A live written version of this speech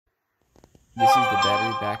This is the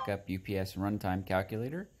battery backup UPS runtime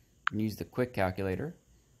calculator. We can use the quick calculator,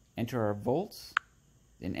 enter our volts,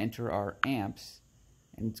 then enter our amps,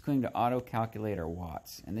 and it's going to auto calculate our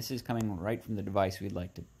watts. And this is coming right from the device we'd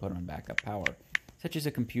like to put on backup power, such as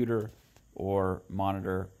a computer or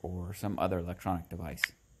monitor or some other electronic device.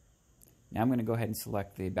 Now I'm going to go ahead and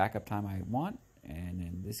select the backup time I want, and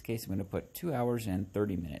in this case I'm going to put 2 hours and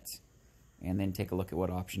 30 minutes, and then take a look at what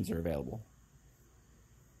options are available.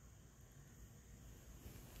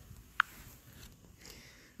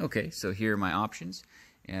 Okay, so here are my options.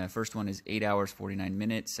 First one is 8 hours 49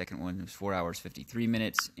 minutes, second one is 4 hours 53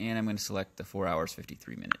 minutes, and I'm going to select the 4 hours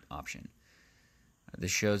 53 minute option. This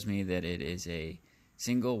shows me that it is a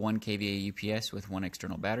single 1 kVA UPS with one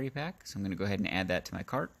external battery pack, so I'm going to go ahead and add that to my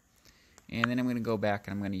cart. And then I'm going to go back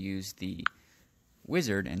and I'm going to use the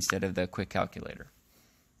wizard instead of the quick calculator.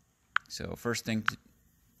 So first thing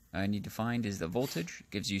I need to find is the voltage.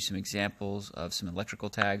 It gives you some examples of some electrical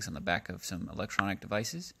tags on the back of some electronic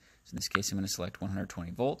devices. So in this case I'm going to select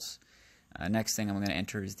 120 volts. Next thing I'm going to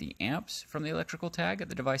enter is the amps from the electrical tag at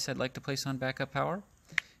the device I'd like to place on backup power.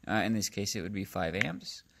 In this case it would be 5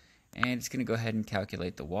 amps. And it's going to go ahead and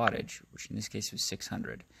calculate the wattage, which in this case was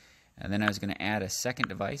 600. And then I was going to add a second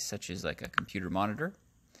device, such as like a computer monitor.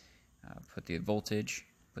 Put the voltage,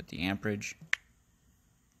 put the amperage,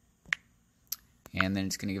 and then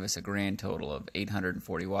it's going to give us a grand total of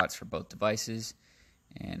 840 watts for both devices.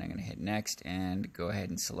 And I'm going to hit next and go ahead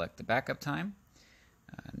and select the backup time.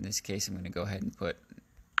 In this case I'm going to go ahead and put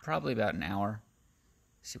probably about an hour,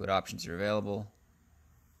 see what options are available.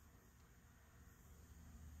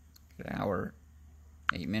 An hour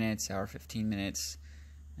 8 minutes, hour 15 minutes.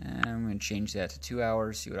 I'm going to change that to 2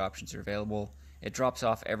 hours, see what options are available. It drops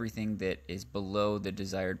off everything that is below the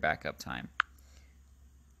desired backup time.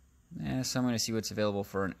 So I'm going to see what's available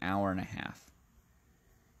for an hour and a half.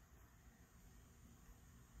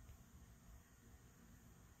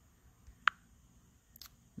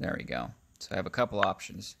 There we go. So I have a couple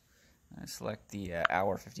options. I select the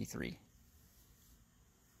hour 53.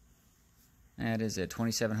 That is a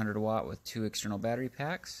 2700 watt with 2 external battery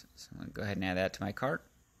packs. So I'm going to go ahead and add that to my cart.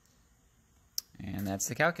 And that's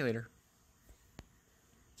the calculator.